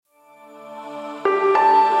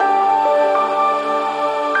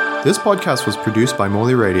This podcast was produced by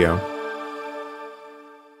Molly Radio.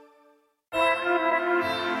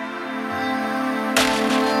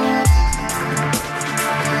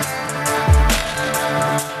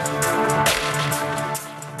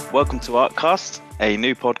 Welcome to Artcast, a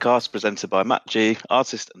new podcast presented by Matt G,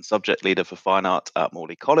 artist and subject leader for fine art at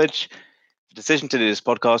Morley College. The decision to do this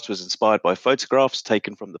podcast was inspired by photographs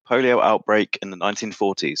taken from the polio outbreak in the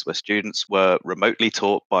 1940s, where students were remotely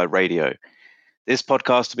taught by radio. This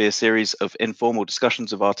podcast will be a series of informal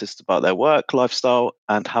discussions of artists about their work, lifestyle,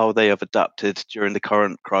 and how they have adapted during the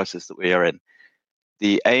current crisis that we are in.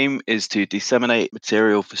 The aim is to disseminate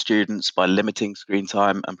material for students by limiting screen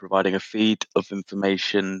time and providing a feed of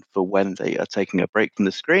information for when they are taking a break from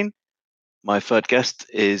the screen. My third guest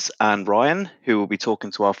is Anne Ryan, who will be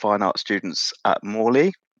talking to our fine art students at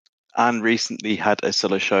Morley. Anne recently had a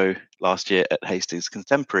solo show last year at Hastings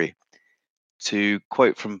Contemporary. To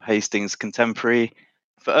quote from Hastings Contemporary,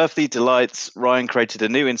 "For Earthly Delights, Ryan created a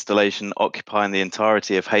new installation occupying the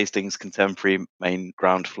entirety of Hastings Contemporary main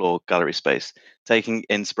ground floor gallery space, taking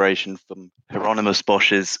inspiration from Hieronymus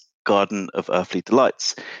Bosch's Garden of Earthly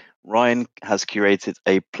Delights. Ryan has curated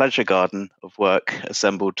a pleasure garden of work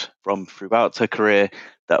assembled from throughout her career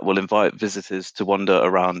that will invite visitors to wander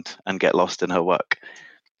around and get lost in her work.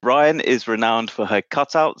 Ryan is renowned for her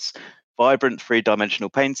cutouts, vibrant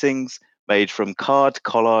three-dimensional paintings made from card,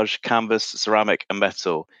 collage, canvas, ceramic, and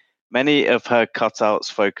metal. Many of her cutouts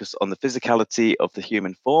focus on the physicality of the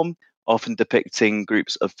human form, often depicting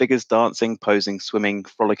groups of figures dancing, posing, swimming,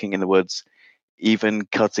 frolicking in the woods, even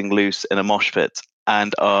cutting loose in a mosh pit,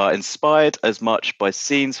 and are inspired as much by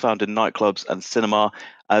scenes found in nightclubs and cinema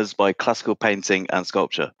as by classical painting and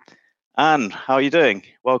sculpture." Anne, how are you doing?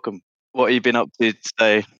 Welcome. What have you been up to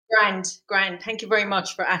today? Grand. Thank you very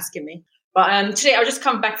much for asking me. But today I've just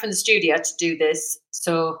come back from the studio to do this,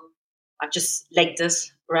 so I've just legged it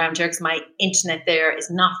around here because my internet there is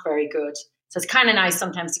not very good. So it's kind of nice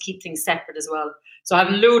sometimes to keep things separate as well. So I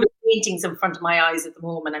have a load of paintings in front of my eyes at the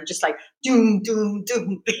moment. I'm just like, doom,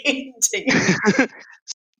 painting.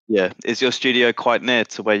 Yeah. Is your studio quite near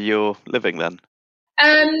to where you're living then?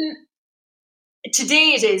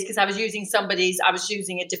 Today it is because I was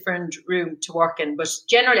using a different room to work in. But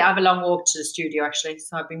generally I have a long walk to the studio actually.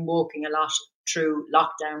 So I've been walking a lot through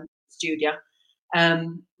lockdown studio,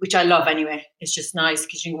 which I love anyway. It's just nice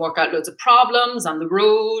because you can work out loads of problems on the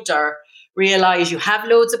road or realize you have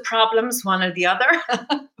loads of problems, one or the other.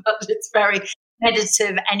 But it's very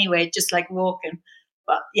meditative anyway, just like walking.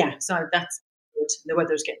 But yeah, so that's good. The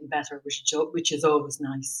weather's getting better, which is always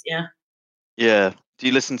nice. Yeah. Yeah. Do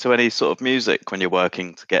you listen to any sort of music when you're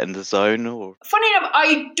working to get in the zone? Or funny enough,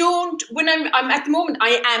 I don't. When I'm at the moment,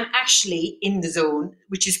 I am actually in the zone,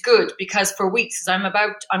 which is good because for weeks,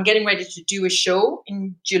 because I'm getting ready to do a show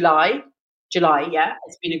in July. Yeah,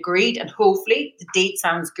 it's been agreed, and hopefully the date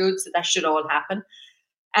sounds good, so that should all happen.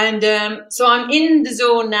 And so I'm in the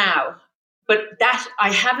zone now. But that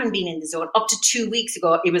I haven't been in the zone. Up to 2 weeks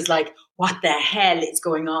ago, it was like, what the hell is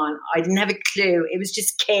going on? I didn't have a clue. It was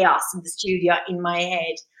just chaos in the studio in my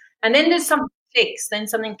head. And then something clicks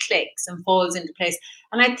and falls into place.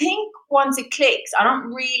 And I think once it clicks, I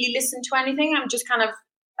don't really listen to anything. I'm just kind of,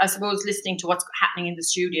 I suppose, listening to what's happening in the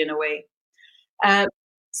studio in a way.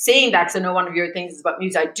 Saying that, because I know one of your things is about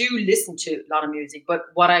music. I do listen to a lot of music. But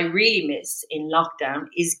what I really miss in lockdown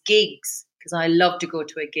is gigs, because I love to go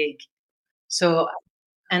to a gig. So,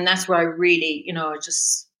 and that's where I really,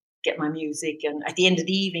 just get my music. And at the end of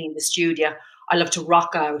the evening in the studio, I love to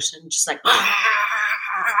rock out and just like.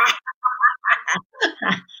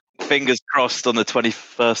 Fingers crossed on the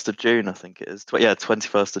 21st of June, I think it is.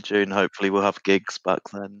 21st of June. Hopefully we'll have gigs back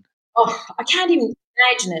then. Oh, I can't even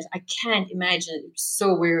imagine it. I can't imagine it. It's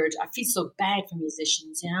so weird. I feel so bad for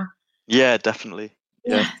musicians, Yeah, definitely.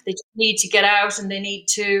 Yeah, they just need to get out and they need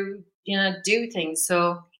to, do things.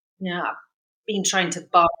 So, I've been trying to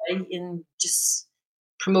buy and just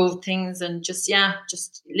promote things and just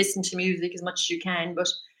listen to music as much as you can. But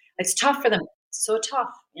it's tough for them. It's so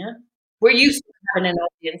tough, We're used to having an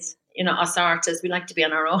audience, us artists. We like to be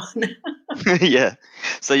on our own. Yeah.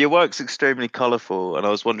 So your work's extremely colourful, and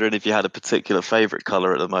I was wondering if you had a particular favourite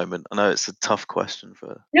colour at the moment. I know it's a tough question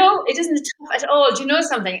for. No, it isn't tough at all. Do you know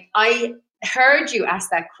something? I heard you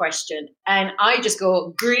ask that question, and I just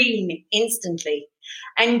go green instantly.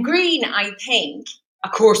 And green, I think,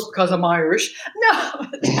 of course, because I'm Irish. No,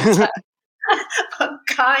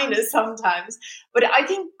 kind of sometimes. But I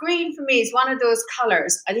think green for me is one of those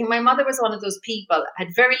colours. I think my mother was one of those people,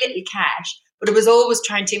 had very little cash, but it was always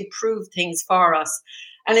trying to improve things for us.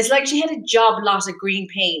 And it's like she had a job lot of green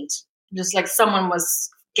paint, just like someone was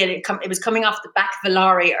it was coming off the back of a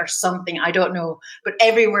lorry or something, I don't know, but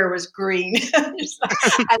everywhere was green.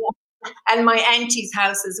 And my auntie's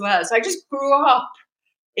house as well. So I just grew up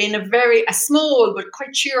in a small but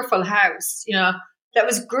quite cheerful house, that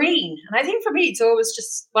was green. And I think for me, it's always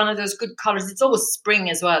just one of those good colors. It's always spring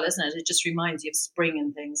as well, isn't it? It just reminds you of spring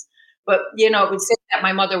and things. But, it would say that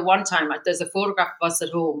my mother one time, there's a photograph of us at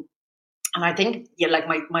home. And I think, like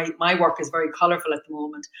my work is very colorful at the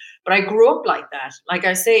moment. But I grew up like that. Like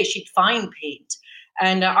I say, she'd find paint.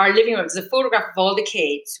 And our living room, there's a photograph of all the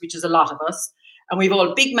kids, which is a lot of us. And we've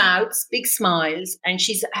all big mouths, big smiles. And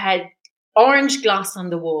she's had orange gloss on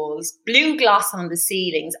the walls, blue gloss on the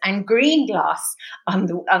ceilings, and green gloss on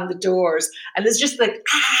the doors. And it's just like,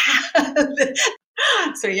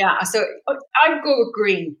 So I'd go with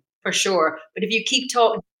green for sure. But if you keep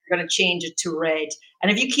talking, you're going to change it to red.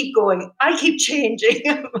 And if you keep going, I keep changing.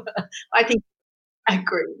 I think I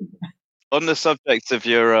agree. On the subject of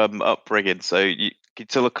your upbringing, so can you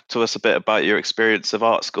talk to us a bit about your experience of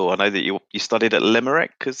art school? I know that you studied at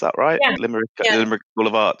Limerick, is that right? Yeah. Limerick Yeah. School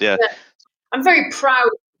of Art, yeah. I'm very proud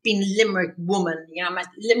of being a Limerick woman. I'm a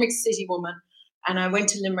Limerick city woman, and I went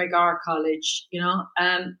to Limerick Art College.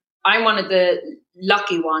 I'm one of the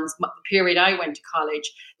lucky ones. The period I went to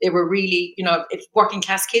college, they were really, it's working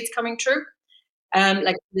class kids coming through.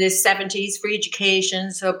 Like the 70s, free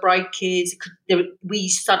education, so bright kids. We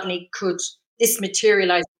suddenly could, this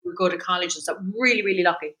materialized, we go to college and stuff. Really, really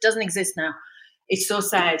lucky. It doesn't exist now. It's so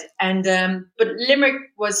sad. And but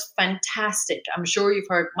Limerick was fantastic. I'm sure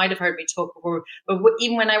might have heard me talk before. But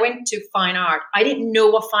even when I went to fine art, I didn't know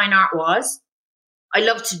what fine art was. I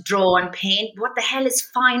love to draw and paint. What the hell is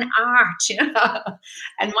fine art?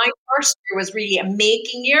 And my first year was really a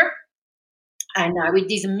making year. And with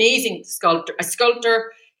these amazing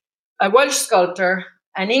a Welsh sculptor,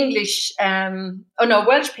 an English,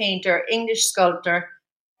 Welsh painter, English sculptor,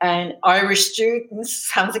 and Irish students.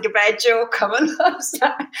 Sounds like a bad joke coming.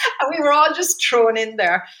 And we were all just thrown in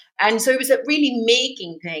there. And so it was a really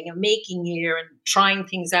making thing, a making year, and trying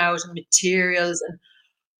things out and materials. And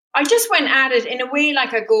I just went at it in a way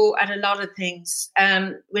like I go at a lot of things,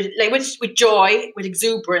 with joy, with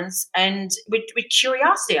exuberance, and with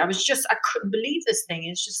curiosity. I couldn't believe this thing.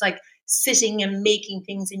 It's just like sitting and making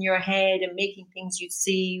things in your head and making things you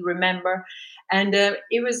see, remember. And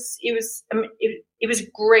it was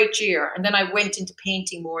a great year. And then I went into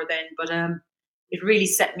painting more then, but it really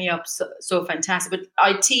set me up so fantastic. But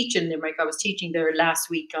I teach in Limerick. I was teaching there last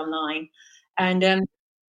week online, and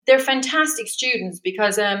they're fantastic students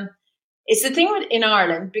because it's the thing in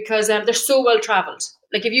Ireland, because they're so well travelled.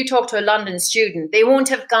 Like if you talk to a London student, they won't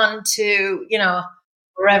have gone to,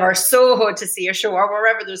 wherever, Soho to see a show, or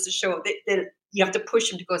wherever there's a show. You have to push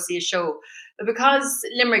them to go see a show. But because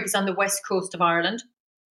Limerick is on the west coast of Ireland,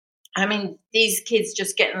 I mean, these kids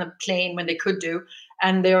just get on a plane when they could do.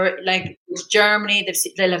 And they're like, Germany,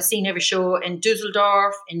 they'll have seen every show in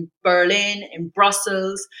Dusseldorf, in Berlin, in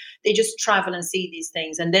Brussels. They just travel and see these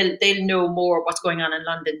things, and they'll know more what's going on in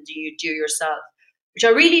London than you do yourself, which I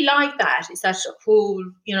really like. That is that whole,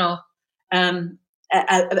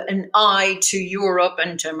 an eye to Europe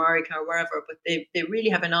and to America or wherever, but they really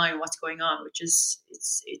have an eye on what's going on, which is,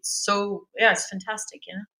 it's so, yeah, it's fantastic,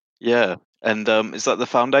 Yeah. And is that the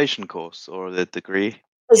foundation course or the degree?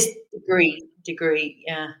 It's degree,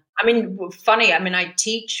 yeah. I mean, funny. I mean, I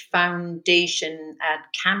teach foundation at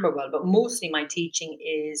Camberwell, but mostly my teaching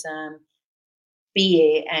is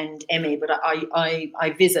BA and MA. But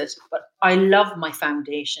I visit. But I love my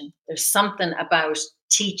foundation. There's something about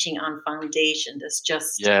teaching on foundation that's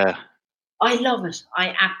just, I love it.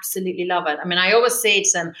 I absolutely love it. I mean, I always say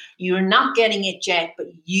to them, "You're not getting it yet, but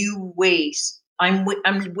you wait." I'm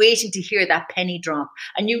waiting to hear that penny drop.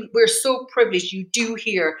 And we're so privileged. You do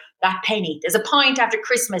hear that penny. There's a point after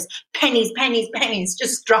Christmas, pennies, pennies, pennies,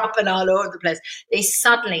 just dropping all over the place. They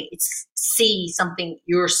suddenly see something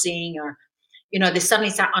you're seeing, or, they suddenly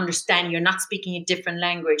start understanding you're not speaking a different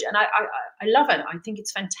language. And I love it. I think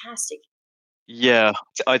it's fantastic. Yeah,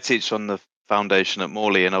 I teach on the foundation at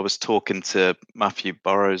Morley, and I was talking to Matthew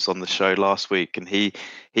Burrows on the show last week, and he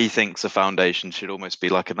thinks a foundation should almost be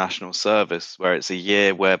like a national service, where it's a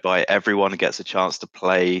year whereby everyone gets a chance to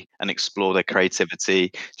play and explore their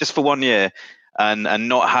creativity just for 1 year, and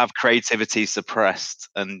not have creativity suppressed,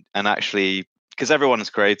 and actually, because everyone is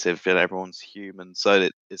creative, everyone's human, so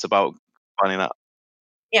it's about finding that.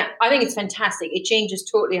 Yeah, I think it's fantastic. It changes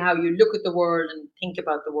totally how you look at the world and think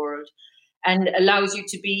about the world, and allows you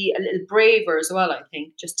to be a little braver as well, I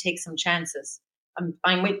think. Just take some chances.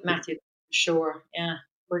 I'm with Matthew, for sure. Yeah,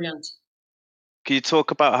 brilliant. Can you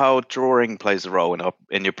talk about how drawing plays a role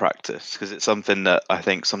in your practice? Because it's something that I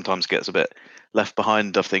think sometimes gets a bit left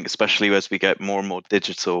behind. I think, especially as we get more and more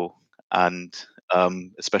digital, and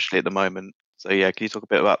especially at the moment. So yeah, can you talk a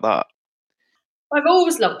bit about that? I've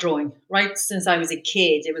always loved drawing, right? Since I was a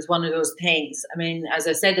kid, it was one of those things. I mean, as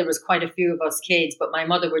I said, there was quite a few of us kids, but my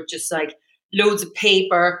mother would just like loads of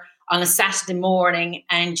paper on a Saturday morning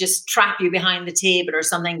and just trap you behind the table or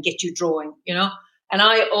something, and get you drawing, you know? And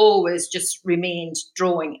I always just remained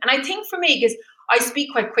drawing. And I think for me, because I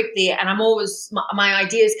speak quite quickly and I'm always, my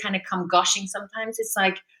ideas kind of come gushing sometimes. It's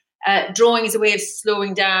like drawing is a way of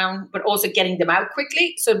slowing down, but also getting them out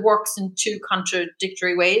quickly. So it works in two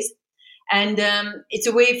contradictory ways. And it's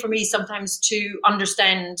a way for me sometimes to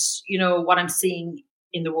understand, you know, what I'm seeing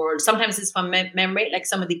in the world. Sometimes it's from memory, like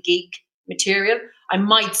some of the gig material. I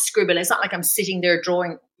might scribble. It's not like I'm sitting there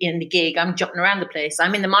drawing in the gig. I'm jumping around the place.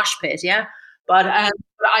 I'm in the mosh pit, yeah. But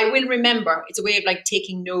I will remember. It's a way of like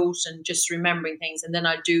taking notes and just remembering things. And then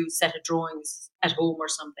I'll do a set of drawings at home or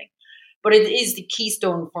something. But it is the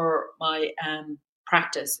keystone for my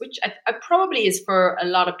practice, which I probably is for a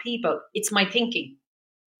lot of people. It's my thinking.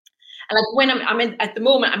 And like when at the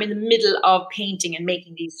moment, I'm in the middle of painting and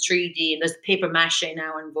making these 3D, and there's paper mache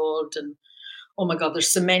now involved, and oh my god,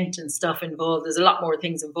 there's cement and stuff involved. There's a lot more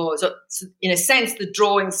things involved. So in a sense, the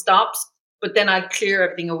drawing stops, but then I clear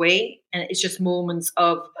everything away, and it's just moments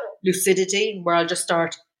of lucidity where I'll just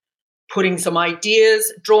start putting some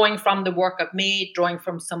ideas, drawing from the work I've made, drawing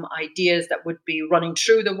from some ideas that would be running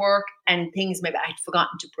through the work, and things maybe I'd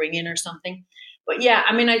forgotten to bring in or something. But yeah,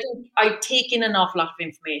 I mean, I think I take in an awful lot of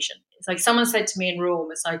information. It's like someone said to me in Rome,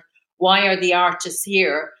 it's like, why are the artists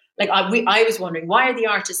here? Like I was wondering, why are the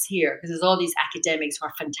artists here? Because there's all these academics who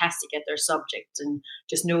are fantastic at their subject and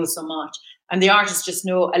just know so much. And the artists just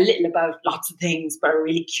know a little about lots of things, but are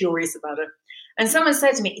really curious about it. And someone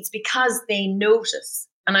said to me, it's because they notice.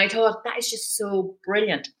 And I thought, that is just so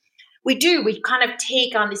brilliant. We kind of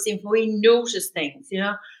take on this info, we notice things, you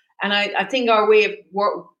know. And I think our way of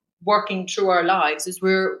working through our lives is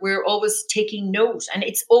we're always taking note, and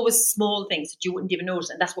it's always small things that you wouldn't even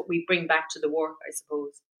notice, and that's what we bring back to the work, I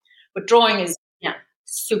suppose. But drawing is, yeah,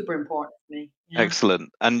 super important to me. Yeah.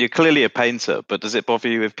 Excellent. And you're clearly a painter, but does it bother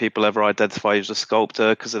you if people ever identify you as a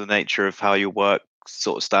sculptor because of the nature of how your work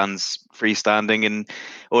sort of stands freestanding, and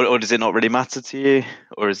or does it not really matter to you,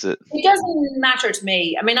 or is it? It doesn't matter to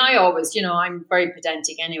me. I mean, I always, you know, I'm very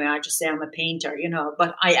pedantic anyway. I just say I'm a painter, you know.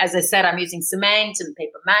 But as I said, I'm using cement and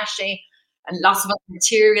paper mache and lots of other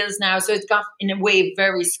materials now, so it's got in a way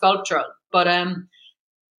very sculptural. But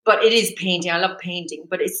it is painting. I love painting.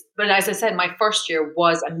 But as I said, my first year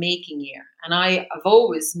was a making year, and I've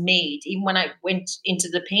always made. Even when I went into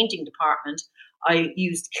the painting department, I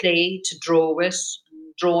used clay to draw with,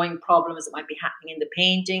 drawing problems that might be happening in the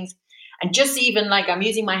paintings. And just even like I'm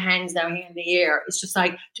using my hands down here in the air, it's just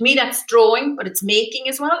like, to me, that's drawing, but it's making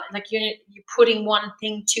as well. Like you're putting one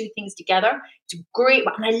thing, two things together. It's great.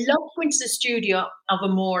 And I love going to the studio of a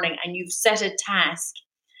morning and you've set a task.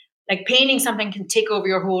 Like painting something can take over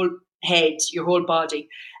your whole head, your whole body.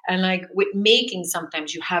 And like with making,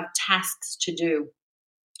 sometimes you have tasks to do.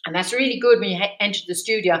 And that's really good when you enter the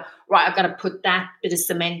studio. Right, I've got to put that bit of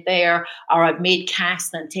cement there, or I've made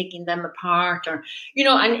casts and taking them apart, or, you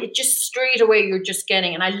know, and it just straight away you're just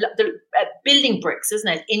getting, and I love the building bricks,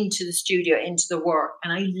 isn't it, into the studio, into the work.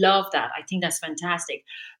 And I love that. I think that's fantastic.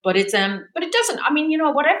 But it doesn't, I mean, you know,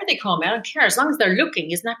 whatever they call me, I don't care. As long as they're looking,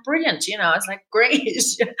 isn't that brilliant? You know, it's like, great.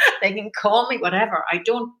 They can call me whatever. I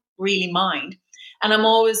don't really mind. And I'm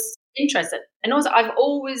always interested. And also, I've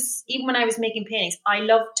always, even when I was making paintings, I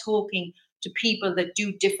love talking to people that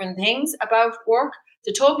do different things about work.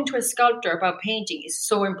 So talking to a sculptor about painting is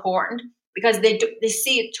so important because they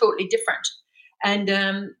see it totally different.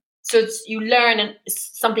 And so you learn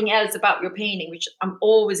something else about your painting, which I'm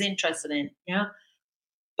always interested in. Yeah.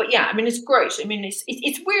 But yeah, I mean, it's great. I mean,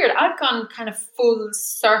 it's weird. I've gone kind of full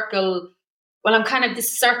circle. Well, I'm kind of,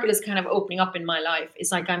 this circle is kind of opening up in my life.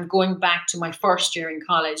 It's like I'm going back to my first year in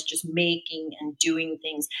college, just making and doing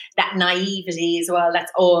things. That naivety as well,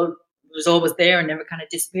 that's all was always there and never kind of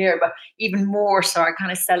disappeared. But even more so, I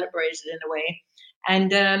kind of celebrated in a way.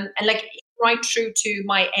 And like right through to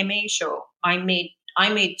my MA show, I made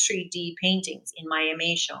 3D paintings in my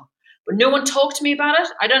MA show. But no one talked to me about it.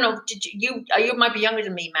 I don't know. Did you might be younger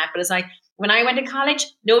than me, Matt, but it's like when I went to college,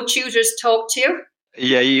 no tutors talked to you.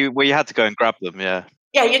 Yeah, you had to go and grab them. Yeah.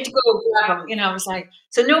 Yeah, you had to go grab them. You know, I was like,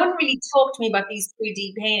 so no one really talked to me about these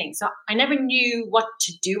 3D paintings. So I never knew what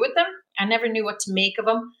to do with them. I never knew what to make of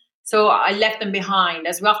them. So I left them behind,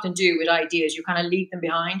 as we often do with ideas. You kind of leave them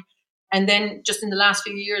behind. And then just in the last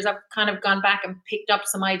few years, I've kind of gone back and picked up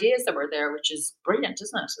some ideas that were there, which is brilliant,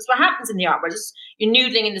 isn't it? It's what happens in the art world. You're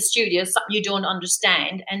noodling in the studio, something you don't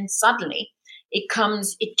understand, and suddenly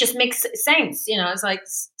it just makes sense. It's like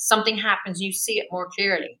something happens, you see it more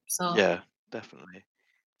clearly. So Yeah, definitely.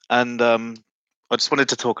 And I just wanted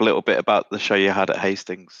to talk a little bit about the show you had at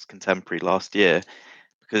Hastings Contemporary last year,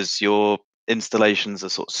 because your installations are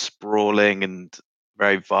sort of sprawling and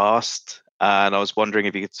very vast. And I was wondering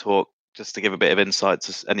if you could talk, just to give a bit of insight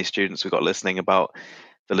to any students we've got listening, about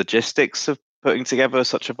the logistics of putting together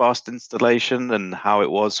such a vast installation and how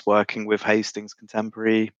it was working with Hastings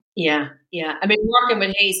Contemporary. yeah. I mean, working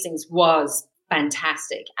with Hastings was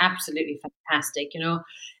fantastic, absolutely fantastic.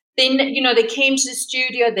 They came to the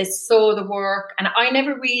studio, they saw the work, and I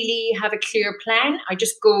never really have a clear plan. I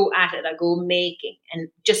just go at it. I go making and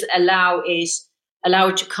just allow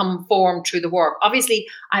it to come form through the work. Obviously,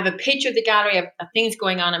 I have a picture of the gallery, I have things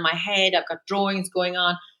going on in my head, I've got drawings going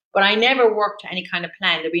on, but I never work to any kind of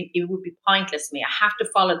plan. It would be pointless to me. I have to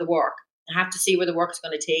follow the work. I have to see where the work's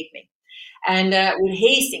going to take me. And with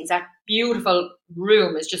Hastings, that beautiful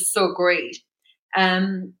room is just so great.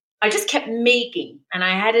 I just kept making, and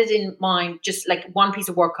I had it in mind, just like one piece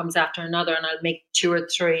of work comes after another, and I'll make two or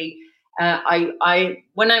three.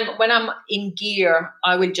 When I'm in gear,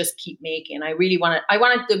 I will just keep making. I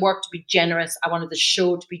wanted the work to be generous. I wanted the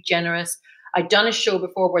show to be generous. I'd done a show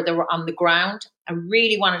before where they were on the ground. I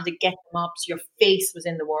really wanted to get them up so your face was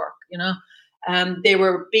in the work. They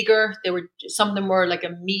were bigger. Some of them were like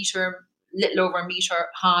little over a meter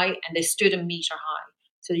high, and they stood a meter high.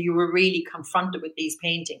 So you were really confronted with these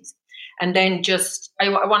paintings. And then I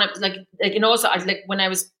wanted and also when I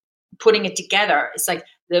was putting it together, it's like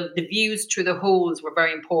the views through the holes were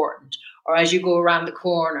very important. Or as you go around the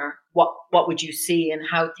corner, what would you see and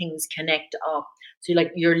how things connect up. So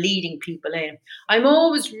you're leading people in. I'm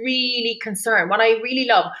always really concerned. What I really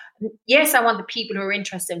love, yes, I want the people who are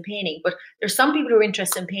interested in painting, but there's some people who are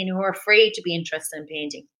interested in painting who are afraid to be interested in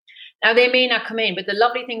painting. Now, they may not come in, but the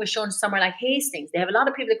lovely thing with showing somewhere like Hastings, they have a lot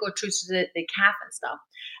of people that go through to the CAF and stuff.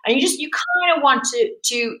 And you kind of want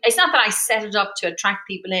to, it's not that I set it up to attract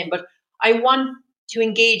people in, but I want to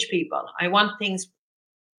engage people. I want things,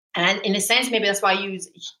 and in a sense, maybe that's why I use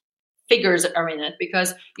figures are in it,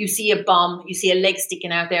 because you see a bum, you see a leg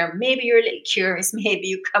sticking out there. Maybe you're a little curious, maybe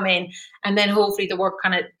you come in, and then hopefully the work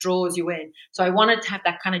kind of draws you in. So I wanted to have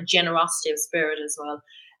that kind of generosity of spirit as well.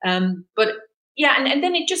 But yeah, and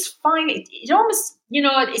then it just it almost,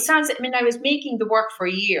 it sounds, I mean, I was making the work for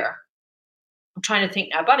a year. I'm trying to think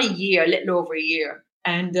now, about a year, a little over a year.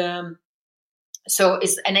 And so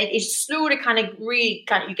it's slow to kind of really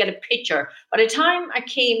you get a picture. By the time I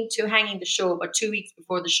came to hanging the show, about 2 weeks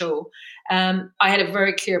before the show, I had a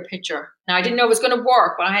very clear picture. Now, I didn't know it was going to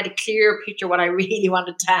work, but I had a clear picture what I really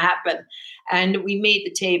wanted to happen. And we made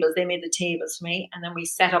the tables. They made the tables for me. And then we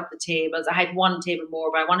set up the tables. I had one table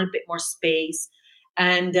more, but I wanted a bit more space.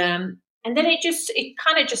 And then it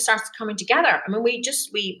kind of just starts coming together. I mean,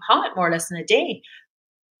 we hung it more or less in a day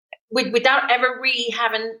without ever really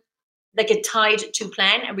having like a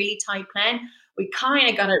really tight plan. We kind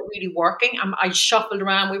of got it really working. I shuffled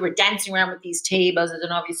around. We were dancing around with these tables. I don't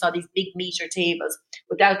know if you saw these big meter tables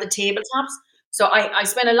without the tabletops. So I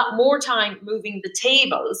spent a lot more time moving the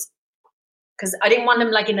tables, because I didn't want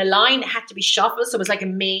them like in a line. It had to be shuffled. So it was like a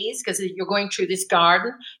maze, because you're going through this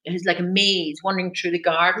garden. It was like a maze wandering through the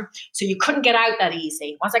garden. So you couldn't get out that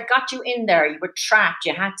easy. Once I got you in there, you were trapped.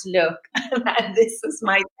 You had to look. And this was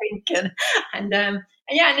my thinking. And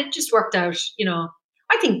it just worked out,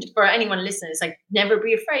 I think for anyone listening, it's like, never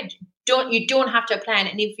be afraid. You don't have to plan.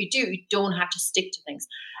 And if you do, you don't have to stick to things.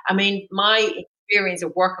 I mean, my experience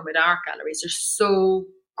of working with art galleries are so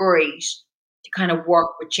great to kind of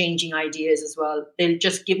work with changing ideas as well. They'll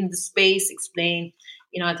just give them the space, explain.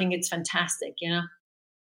 I think it's fantastic.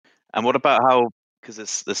 And what about because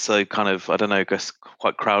it's so kind of, I don't know, I guess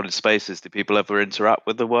quite crowded spaces, do people ever interact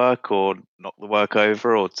with the work or knock the work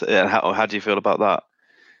over, or how do you feel about that?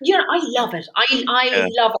 I love it. I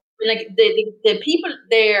love it. Like the people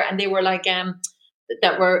there, and they were like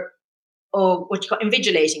that were what you call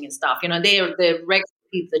invigilating and stuff. They are the regular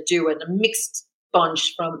people that do it. A mixed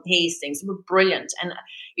bunch from Hastings. They were brilliant, and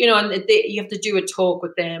you have to do a talk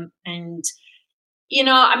with them, and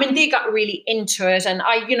I mean, they got really into it, and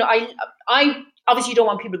I obviously don't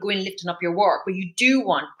want people going lifting up your work, but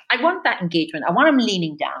I want that engagement. I want them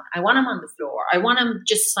leaning down. I want them on the floor. I want them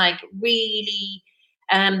just like really,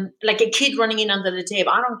 like a kid running in under the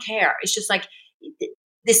table. I don't care. It's just like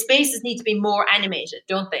the spaces need to be more animated,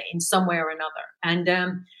 don't they, in some way or another?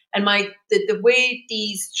 And the way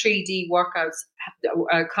these 3D workouts,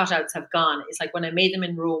 cutouts have gone is like when I made them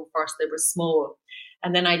in Rome first, they were small.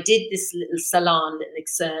 And then I did this little salon,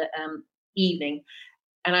 evening,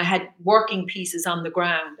 and I had working pieces on the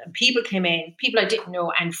ground, and people came in, people I didn't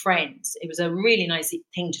know, and friends. It was a really nice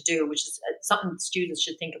thing to do, which is something students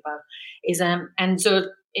should think about. And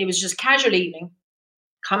so it was just casual evening,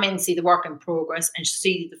 come in, see the work in progress, and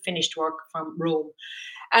see the finished work from Rome.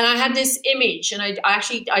 And I had this image, and I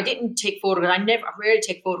didn't take photographs. I rarely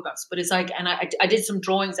take photographs, but it's like, and I did some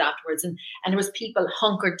drawings afterwards, and there was people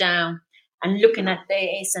hunkered down and looking at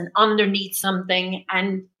this and underneath something,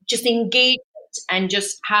 and just engaged, and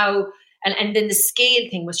just how, and then the scale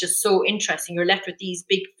thing was just so interesting. You're left with these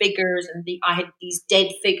big figures, and I had these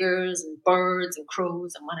dead figures and birds and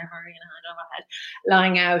crows and whatever, I don't know, I had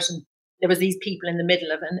lying out, and there was these people in the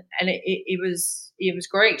middle of it, and it was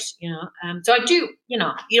great, So I do, you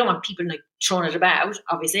don't want people like throwing it about,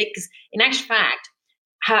 obviously, because in actual fact,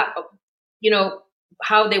 how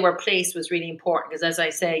they were placed was really important, because as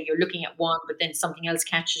I say, you're looking at one, but then something else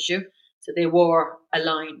catches you. So they were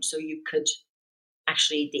aligned, so you could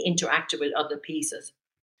actually they interacted with other pieces.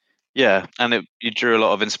 Yeah, and you drew a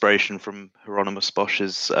lot of inspiration from Hieronymus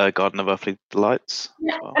Bosch's Garden of Earthly Delights.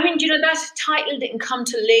 Yeah, Well. I mean, that title didn't come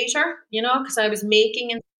till later, because I was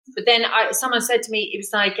making, but then someone said to me, it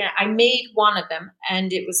was like I made one of them,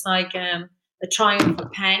 and it was like a triumph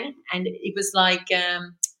of pen, and it was like a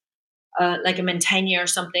Mantegna or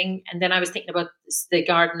something. And then I was thinking about the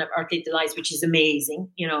Garden of Earthly Delights, which is amazing,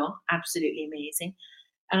 absolutely amazing.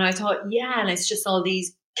 And I thought, yeah, and it's just all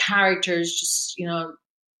these characters just,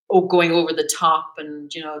 going over the top,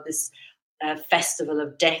 and, this festival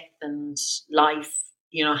of death and life,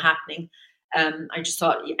 happening. I just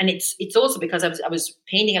thought, and it's also because I was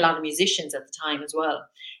painting a lot of musicians at the time as well.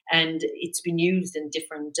 And it's been used in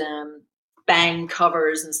different band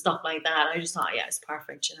covers and stuff like that. I just thought, yeah, it's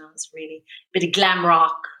perfect. It's really a bit of glam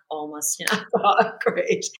rock almost, I thought,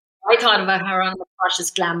 great. I thought about her on the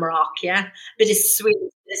Bosch's glam rock, yeah. Bit of sweet,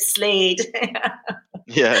 bit of Slade.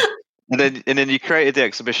 Yeah. And then you created the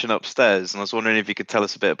exhibition upstairs, and I was wondering if you could tell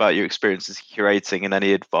us a bit about your experiences curating and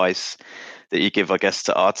any advice that you give, I guess,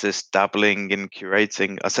 to artists dabbling in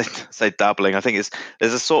curating. I say dabbling. I think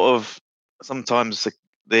there's a sort of, sometimes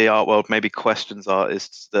the art world maybe questions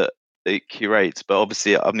artists that they curate, but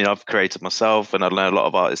obviously, I mean, I've created myself, and I know a lot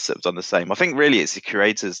of artists that have done the same. I think really it's the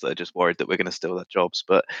curators that are just worried that we're going to steal their jobs.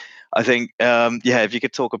 But I think, if you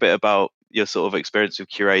could talk a bit about your sort of experience with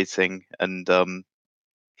curating, and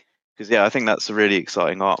because I think that's a really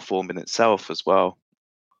exciting art form in itself as well.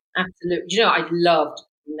 Absolutely. I loved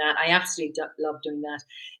doing that. I absolutely loved doing that.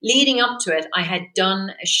 Leading up to it, I had done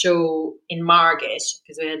a show in Margate,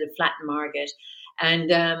 because we had a flat in Margate.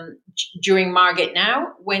 And during Margate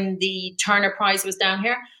Now, when the Turner Prize was down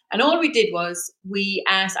here, and all we did was we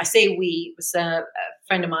asked, it was a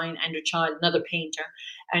friend of mine, Andrew Child, another painter,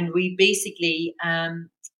 and we basically,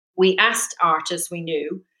 we asked artists we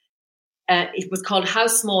knew, it was called How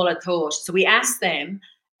Small I Thought. So we asked them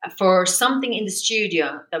for something in the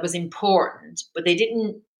studio that was important, but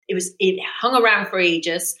it hung around for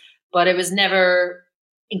ages, but it was never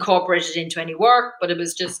incorporated into any work, but it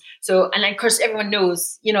was just so. And of course, everyone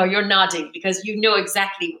knows, you're nodding because you know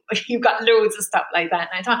exactly, you've got loads of stuff like that.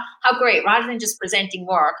 And I thought, how great, rather than just presenting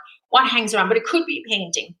work, what hangs around, but it could be a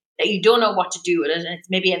painting that you don't know what to do with it, and it's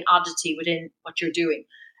maybe an oddity within what you're doing.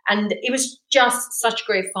 And it was just such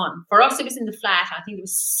great fun. For us, it was in the flat. I think there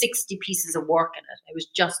was 60 pieces of work in it. It was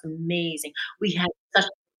just amazing. We had such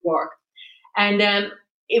work. And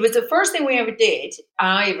it was the first thing I ever did.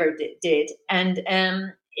 And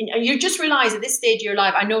you just realize at this stage of your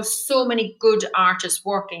life, I know so many good artists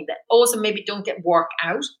working that also maybe don't get work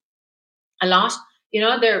out a lot.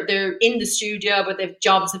 They're in the studio, but their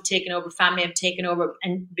jobs have taken over, family have taken over.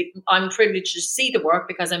 And I'm privileged to see the work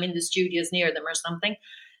because I'm in the studios near them or something.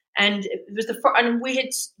 And it was and we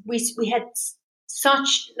had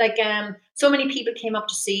such so many people came up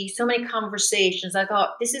to see, so many conversations. I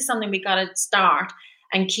thought, this is something we got to start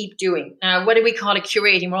and keep doing. Now, what do we call it?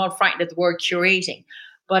 Curating. We're all frightened at the word curating,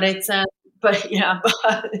 but it's but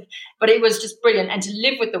it was just brilliant. And to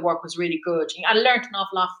live with the work was really good. I learned an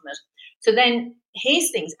awful lot from it. So then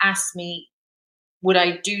Hastings asked me, would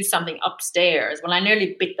I do something upstairs? Well, I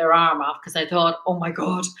nearly bit their arm off because I thought, oh my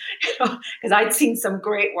God, because I'd seen some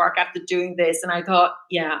great work after doing this. And I thought,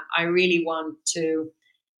 yeah, I really want to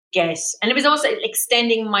and it was also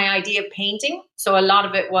extending my idea of painting. So a lot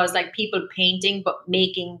of it was like people painting, but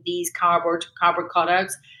making these cardboard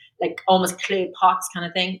cutouts, like almost clay pots kind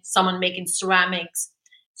of thing. Someone making ceramics,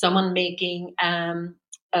 someone making, Anna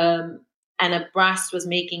Brass was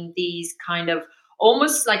making these kind of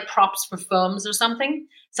almost like props for films or something.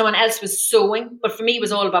 Someone else was sewing, but for me, it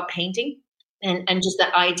was all about painting and just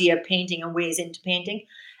that idea of painting and ways into painting.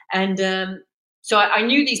 And so I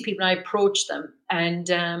knew these people, and I approached them, and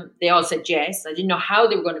they all said yes. I didn't know how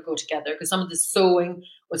they were going to go together because some of the sewing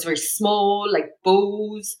was very small, like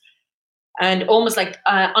bows and almost like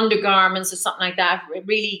undergarments or something like that.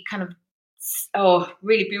 Really kind of,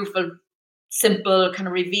 really beautiful, simple, kind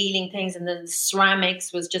of revealing things. And then the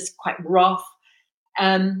ceramics was just quite rough.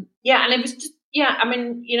 And it was just, I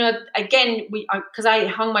mean, again, because I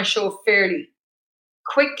hung my show fairly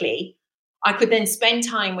quickly, I could then spend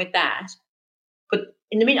time with that. But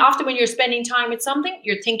in the mean, often when you're spending time with something,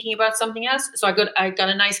 you're thinking about something else. So I got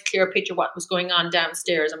a nice clear picture of what was going on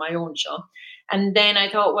downstairs in my own show. And then I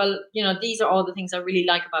thought, well, these are all the things I really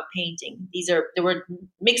like about painting. There were a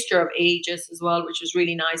mixture of ages as well, which was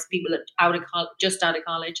really nice. People just out of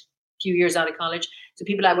college, a few years out of college. So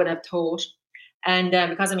people I would have taught. And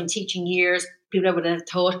because I'm in teaching years, people I would have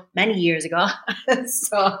taught many years ago.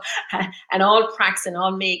 So, and all practicing,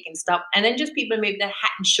 all making stuff. And then just people maybe that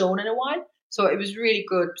hadn't shown in a while. So it was really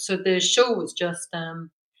good. So the show was just,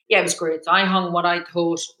 it was great. So I hung what I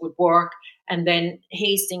thought would work. And then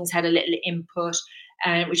Hastings had a little input,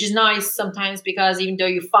 which is nice sometimes because even though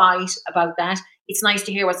you fight about that, it's nice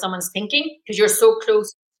to hear what someone's thinking because you're so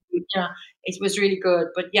close. It was really good.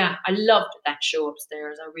 But I loved that show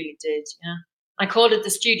upstairs. I really did. I called it the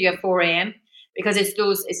Studio 4 a.m. because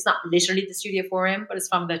it's not literally the Studio 4 a.m., but it's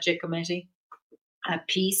from that Giacometti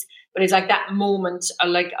piece. But it's like that moment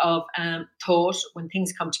of thought when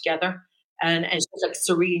things come together. And it's just like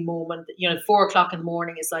a surreal moment. 4 o'clock in the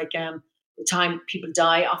morning is like the time people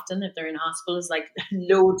die often if they're in hospital. It's like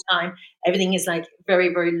low time. Everything is like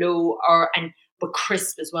very, very low but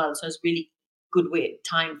crisp as well. So it's really good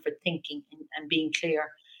time for thinking and being clear.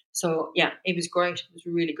 So it was great. It was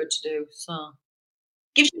really good to do. So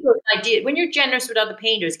gives you those ideas. When you're generous with other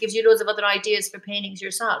painters, gives you loads of other ideas for paintings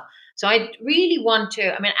yourself. So I really want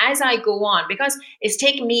to, as I go on, because it's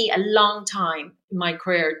taken me a long time in my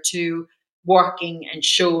career to working and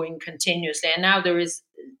showing continuously. And now there is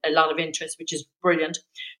a lot of interest, which is brilliant.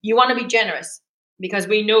 You want to be generous because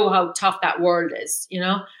we know how tough that world is.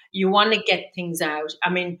 You want to get things out.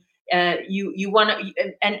 You want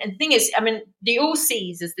to, and the thing is, the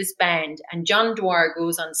OCs is this band, and John Dwyer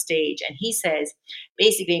goes on stage and he says,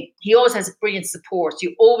 basically, he always has brilliant support. So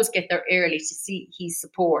you always get there early to see his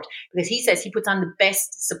support because he says he puts on the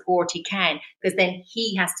best support he can because then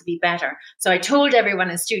he has to be better. So I told everyone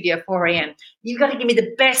in Studio 4 a.m., you got to give me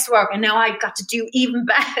the best work, and now I've got to do even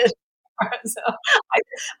better. So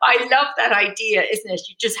I love that idea, isn't it?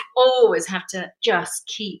 You just always have to just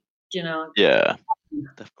keep, Yeah,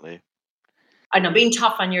 definitely. I know, being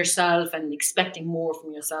tough on yourself and expecting more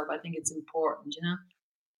from yourself. I think it's important,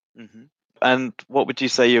 Mm-hmm. And what would you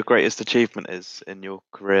say your greatest achievement is in your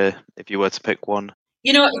career, if you were to pick one?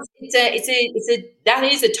 That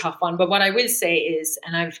is a tough one. But what I will say is,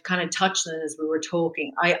 and I've kind of touched on it as we were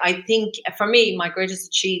talking, I think for me, my greatest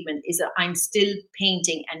achievement is that I'm still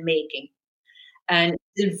painting and making, and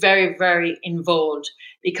still very, very involved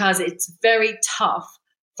because it's very tough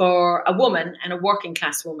for a woman and a working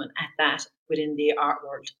class woman at that within the art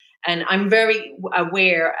world. And I'm very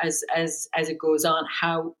aware as it goes on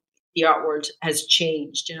how the art world has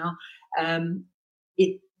changed.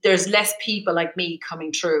 There's less people like me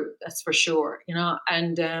coming through. That's for sure.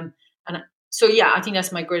 And so I think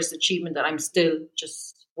that's my greatest achievement, that I'm still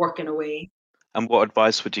just working away. And what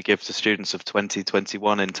advice would you give to students of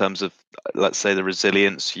 2021 in terms of, let's say, the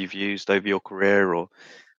resilience you've used over your career or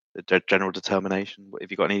the general determination?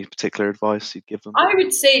 Have you got any particular advice you'd give them? I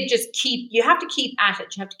would say you have to keep at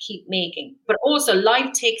it. You have to keep making. But also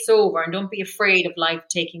life takes over, and don't be afraid of life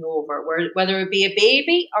taking over, whether it be a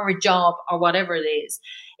baby or a job or whatever it is.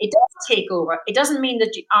 It does take over. It doesn't mean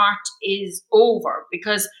that the art is over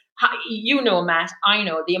because, Matt, I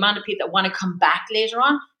know the amount of people that want to come back later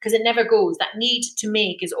on because it never goes. That need to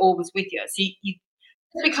make is always with you. So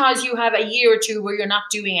because you have a year or two where you're not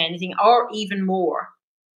doing anything or even more,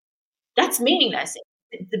 that's meaningless.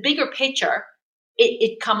 The bigger picture,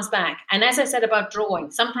 it comes back. And as I said about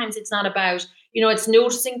drawing, sometimes it's not about, it's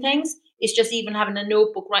noticing things. It's just even having a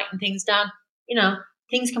notebook, writing things down.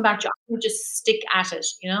 Things come back to you. Just stick at it,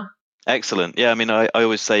 Excellent. Yeah, I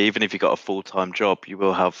always say, even if you've got a full-time job, you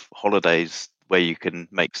will have holidays where you can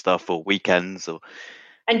make stuff, or weekends.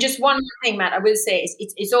 And just one more thing, Matt, I will say,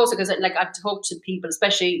 it's also because I've talked to people,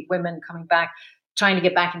 especially women coming back, trying to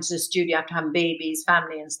get back into the studio after having babies,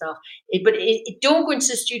 family and stuff. But don't go into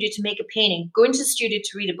the studio to make a painting. Go into the studio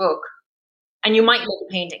to read a book, and you might make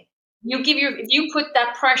a painting. If you put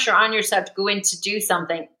that pressure on yourself to go in to do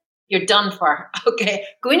something, you're done for. Okay,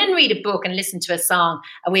 go in and read a book and listen to a song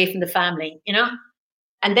away from the family,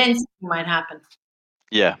 and then something might happen.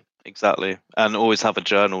 Yeah, exactly. And always have a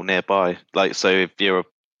journal nearby. Like, so if you're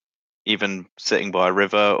even sitting by a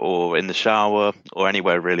river or in the shower or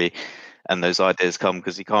anywhere really, and those ideas come,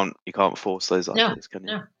 because you can't force those ideas, can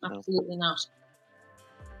you? No, absolutely not.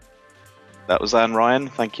 That was Anne Ryan.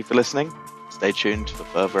 Thank you for listening. Stay tuned for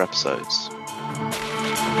further episodes.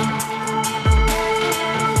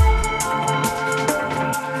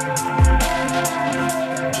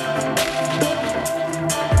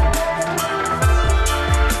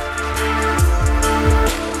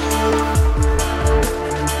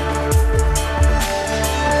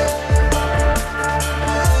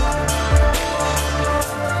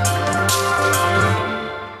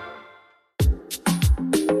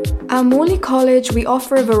 At Morley College, we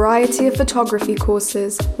offer a variety of photography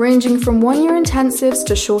courses, ranging from one-year intensives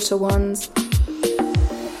to shorter ones.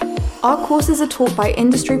 Our courses are taught by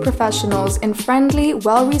industry professionals in friendly,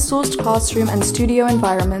 well-resourced classroom and studio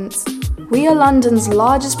environments. We are London's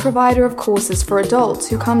largest provider of courses for adults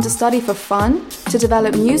who come to study for fun, to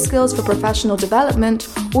develop new skills for professional development,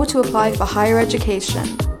 or to apply for higher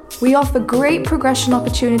education. We offer great progression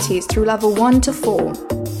opportunities through level 1 to 4.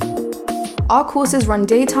 Our courses run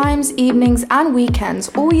daytimes, evenings, and weekends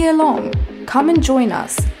all year long. Come and join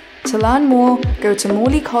us. To learn more, go to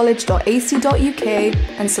morleycollege.ac.uk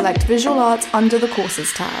and select Visual Arts under the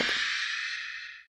Courses tab.